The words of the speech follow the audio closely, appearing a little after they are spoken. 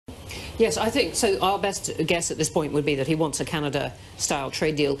Yes, I think so. Our best guess at this point would be that he wants a Canada-style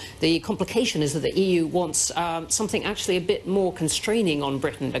trade deal. The complication is that the EU wants something actually a bit more constraining on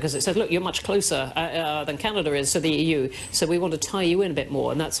Britain, because it says, look, you're much closer than Canada is to the EU, so we want to tie you in a bit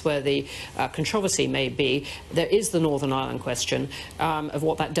more, and that's where the controversy may be. There is the Northern Ireland question of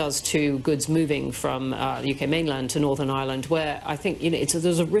what that does to goods moving from the UK mainland to Northern Ireland, where I think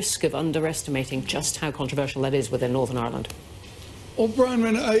there's a risk of underestimating just how controversial that is within Northern Ireland. Well,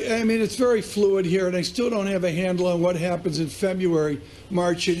 Bronwen, I mean, it's very fluid here, and I still don't have a handle on what happens in February,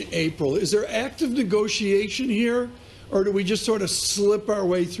 March, and April. Is there active negotiation here, or do we just sort of slip our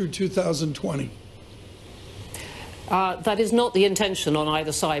way through 2020? That is not the intention on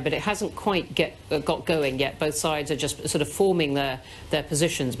either side, but it hasn't quite got going yet. Both sides are just sort of forming their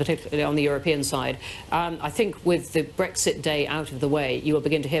positions, particularly on the European side. I think with the Brexit day out of the way, you will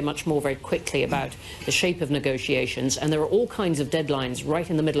begin to hear much more very quickly about the shape of negotiations, and there are all kinds of deadlines right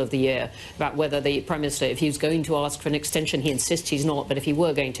in the middle of the year about whether the Prime Minister, if he's going to ask for an extension, he insists he's not, but if he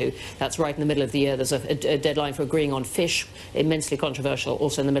were going to, that's right in the middle of the year. There's a deadline for agreeing on fish, immensely controversial,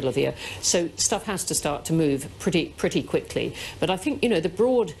 also in the middle of the year. So stuff has to start to move pretty quickly. But I think,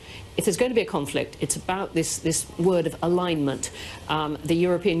 if there's going to be a conflict, it's about this word of alignment. The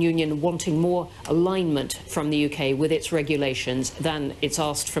European Union wanting more alignment from the UK with its regulations than it's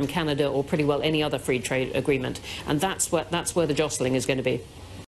asked from Canada or pretty well any other free trade agreement. And that's where the jostling is going to be.